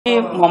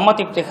मोहम्मद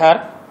इफ्तिखार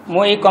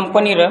मो ये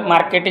कंपनी रे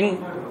मार्केटिंग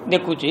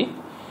देखुची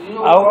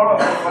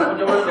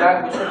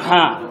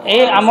हाँ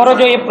ये आमर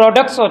जो ये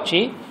प्रोडक्ट्स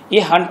अच्छी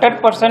ये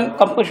 100%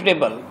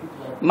 कंपोस्टेबल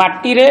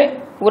माटी रे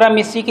पूरा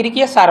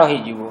मिसिकी सार हो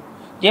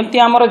जमती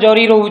आमर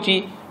जरी रोची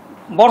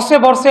वर्षे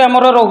वर्षे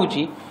आमर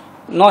रोची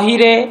नही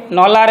रे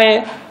नला रे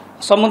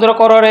समुद्र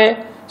कर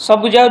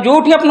सब जगह जो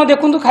आप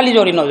देखूँ खाली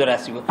जरी नजर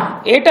आसो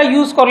यहाँ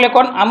यूज करले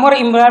कौन आमर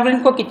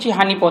इन्वायरमेंट को किसी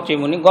हानि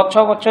पहुँचेबुनि गछ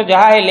गछ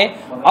जहाँ हेले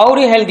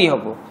आउरी हेल्दी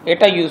हम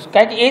यहाँ यूज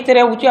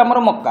कहीं हूँ आमर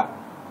मक्का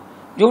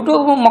जो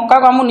मक्का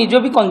को आम निज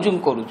भी कंज्यूम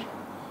करूँ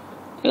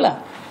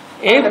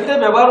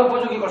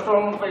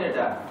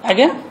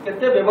आज्ञा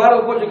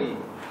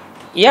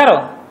यार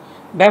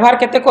व्यवहार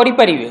केते करि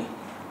परिबे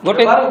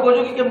गोटे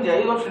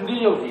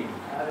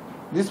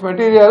This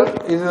material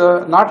is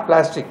not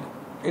plastic.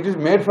 It is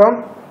made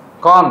from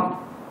corn.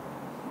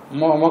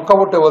 मक्का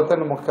भुट्टे बोलते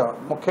हैं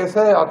मक्के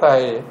से आता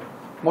है ये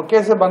मक्के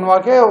से बनवा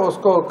के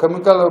उसको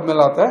केमिकल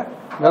मिलाते हैं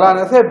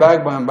मिलाने से बैग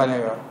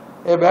बनेगा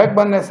ये बैग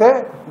बनने से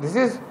this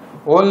is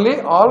only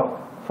all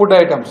food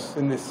items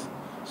in this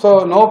so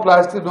no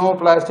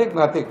plastic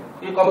nothing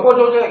ये कंपोज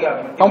हो जाएगा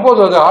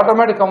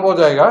ऑटोमेटिक कंपोज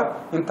जाएगा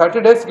इन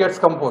 30 days gets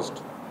composed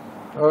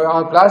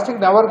plastic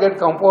never get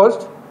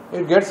composed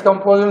it gets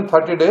composed in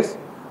 30 days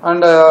and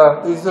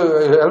is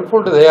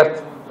helpful to the earth.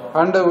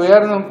 And we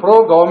are in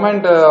pro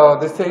government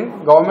this thing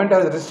government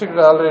has restricted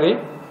already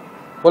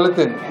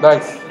polythene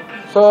bags,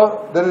 so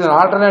there is an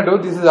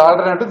alternative. This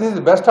is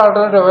the best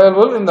alternative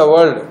available in the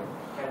world.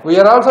 We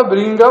are also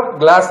bringing up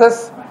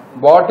glasses,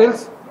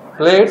 bottles,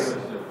 plates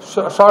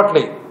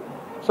shortly,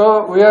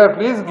 so we are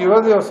please give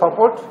us your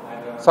support,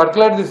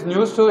 circulate this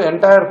news to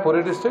entire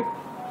Puri district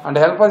and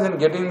help us in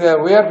getting there.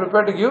 We are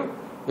prepared to give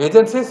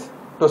agencies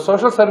to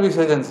social service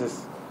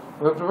agencies.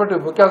 We are prepared to,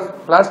 because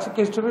plastic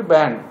is to be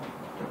banned.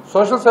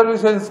 Social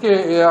services के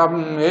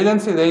हम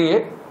agency देंगे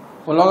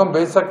उन लोग हम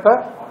भेज सकता है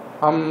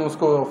हम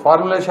उसको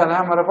फॉर्मुलेशन है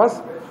हमारे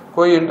पास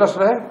कोई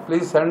इंटरेस्ट है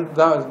please send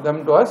them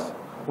to us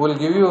will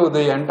give you the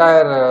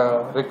entire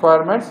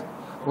requirements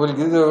will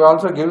give you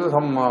also give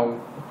some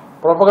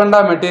propaganda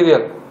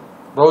material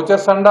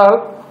brochures and all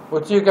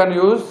which you can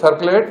use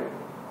circulate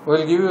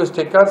will give you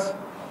stickers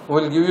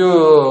will give you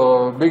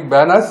big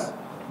banners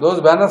those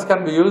banners can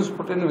be used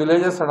put in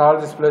villages and all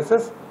this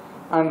places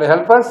and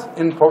help us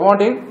in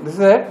promoting. This is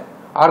a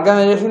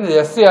organization,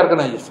 the SC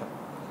organization.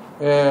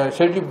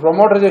 Schedule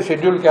promoter is a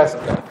scheduled caste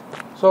guy.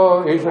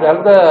 So he should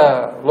help the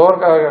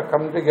lower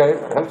community guy,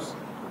 helps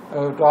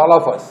to all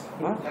of us.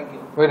 Thank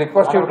you. We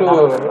request you to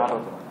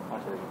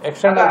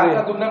extend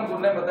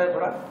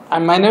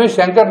my name is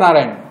Shankar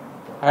Narayan.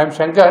 I am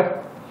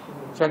Shankar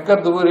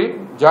Duburi,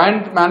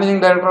 joint managing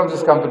director of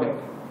this company.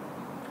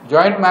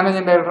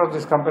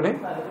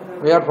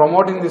 We are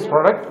promoting this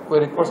product. We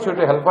request you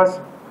to help us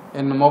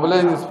in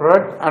mobilizing this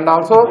product, and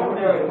also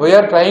we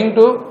are trying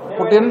to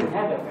put in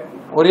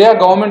Odisha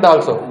government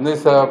also in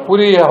this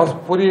Puri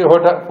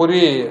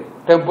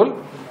temple.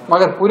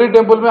 मगर पूरी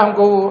temple में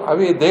हमको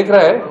अभी देख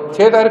रहा है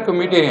 6 तारीख को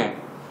मीटिंग है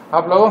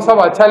आप लोगों सब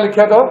अच्छा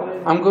लिखे तो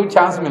हमको भी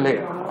चांस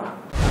मिलेगा